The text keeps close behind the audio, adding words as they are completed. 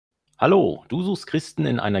Hallo, du suchst Christen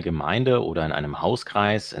in einer Gemeinde oder in einem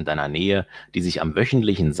Hauskreis in deiner Nähe, die sich am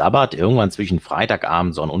wöchentlichen Sabbat irgendwann zwischen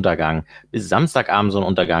Freitagabend Sonnenuntergang bis Samstagabend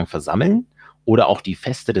Sonnenuntergang versammeln oder auch die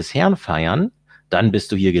Feste des Herrn feiern? Dann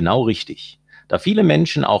bist du hier genau richtig. Da viele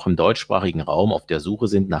Menschen auch im deutschsprachigen Raum auf der Suche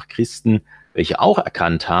sind nach Christen, welche auch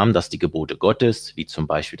erkannt haben, dass die Gebote Gottes, wie zum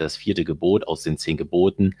Beispiel das 4. Gebot aus den 10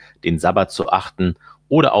 Geboten, den Sabbat zu achten,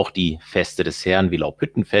 oder auch die Feste des Herrn wie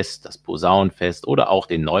Laubhüttenfest, das Posaunenfest oder auch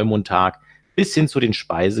den Neumondtag bis hin zu den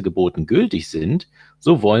Speisegeboten gültig sind,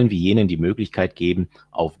 so wollen wir jenen die Möglichkeit geben,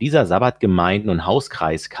 auf dieser Sabbatgemeinden- und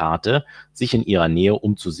Hauskreiskarte sich in ihrer Nähe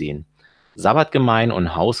umzusehen. Sabbatgemeinden-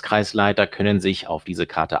 und Hauskreisleiter können sich auf diese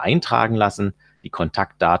Karte eintragen lassen. Die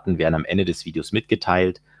Kontaktdaten werden am Ende des Videos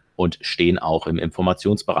mitgeteilt und stehen auch im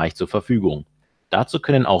Informationsbereich zur Verfügung. Dazu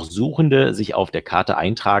können auch Suchende sich auf der Karte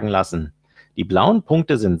eintragen lassen. Die blauen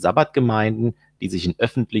Punkte sind Sabbatgemeinden, die sich in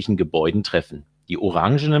öffentlichen Gebäuden treffen. Die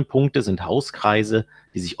orangenen Punkte sind Hauskreise,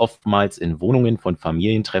 die sich oftmals in Wohnungen von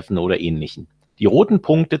Familien treffen oder Ähnlichem. Die roten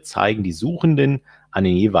Punkte zeigen die Suchenden an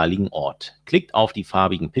den jeweiligen Ort. Klickt auf die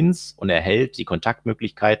farbigen Pins und erhält die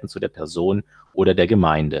Kontaktmöglichkeiten zu der Person oder der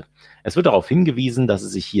Gemeinde. Es wird darauf hingewiesen, dass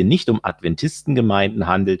es sich hier nicht um Adventistengemeinden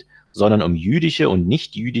handelt, sondern um jüdische und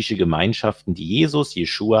nicht-jüdische Gemeinschaften, die Jesus,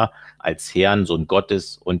 Jeschua, als Herrn, Sohn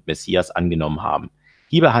Gottes und Messias angenommen haben.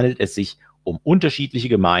 Hierbei handelt es sich um unterschiedliche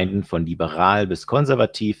Gemeinden von liberal bis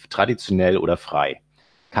konservativ, traditionell oder frei.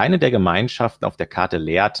 Keine der Gemeinschaften auf der Karte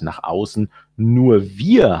lehrt nach außen, nur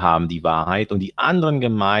wir haben die Wahrheit und die anderen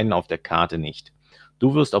Gemeinden auf der Karte nicht.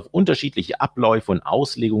 Du wirst auf unterschiedliche Abläufe und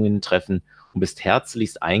Auslegungen treffen und bist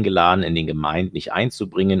herzlichst eingeladen, in den Gemeinden dich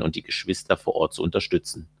einzubringen und die Geschwister vor Ort zu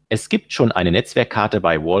unterstützen. Es gibt schon eine Netzwerkkarte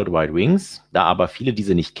bei World Wide Wings, da aber viele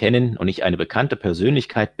diese nicht kennen und ich eine bekannte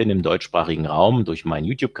Persönlichkeit bin im deutschsprachigen Raum durch meinen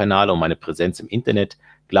YouTube-Kanal und meine Präsenz im Internet,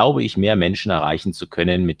 glaube ich, mehr Menschen erreichen zu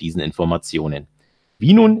können mit diesen Informationen.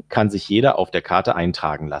 Wie nun kann sich jeder auf der Karte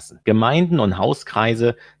eintragen lassen? Gemeinden und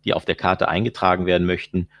Hauskreise, die auf der Karte eingetragen werden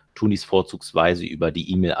möchten, tun dies vorzugsweise über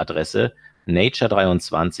die E-Mail-Adresse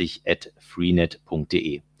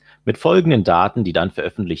nature23@freenet.de mit folgenden Daten, die dann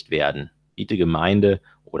veröffentlicht werden: Biete Gemeinde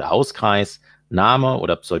oder Hauskreis, Name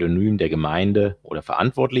oder Pseudonym der Gemeinde oder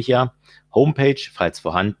Verantwortlicher, Homepage, falls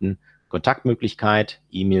vorhanden, Kontaktmöglichkeit,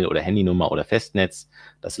 E-Mail oder Handynummer oder Festnetz,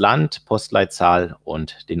 das Land, Postleitzahl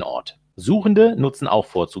und den Ort. Suchende nutzen auch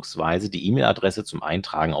vorzugsweise die E-Mail-Adresse zum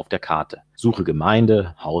Eintragen auf der Karte. Suche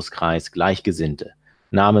Gemeinde, Hauskreis, Gleichgesinnte.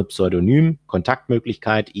 Name, Pseudonym,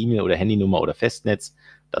 Kontaktmöglichkeit, E-Mail oder Handynummer oder Festnetz,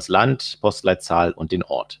 das Land, Postleitzahl und den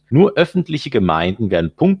Ort. Nur öffentliche Gemeinden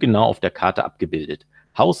werden punktgenau auf der Karte abgebildet.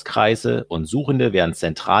 Hauskreise und Suchende werden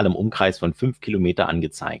zentral im Umkreis von 5 Kilometer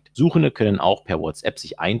angezeigt. Suchende können auch per WhatsApp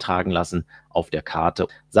sich eintragen lassen auf der Karte.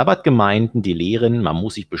 Sabbatgemeinden, die lehren, man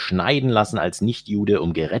muss sich beschneiden lassen als Nichtjude,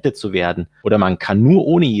 um gerettet zu werden, oder man kann nur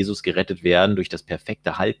ohne Jesus gerettet werden durch das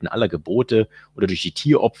perfekte Halten aller Gebote oder durch die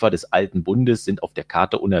Tieropfer des alten Bundes, sind auf der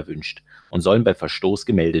Karte unerwünscht und sollen bei Verstoß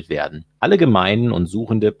gemeldet werden. Alle Gemeinden und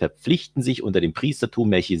Suchende verpflichten sich, unter dem Priestertum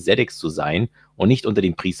Melchisedeks zu sein und nicht unter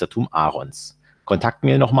dem Priestertum Aarons.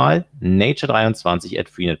 Kontaktmail nochmal,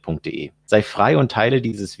 nature23@freenet.de. Sei frei und teile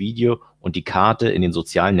dieses Video und die Karte in den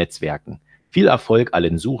sozialen Netzwerken. Viel Erfolg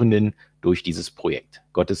allen Suchenden durch dieses Projekt.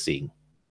 Gottes Segen.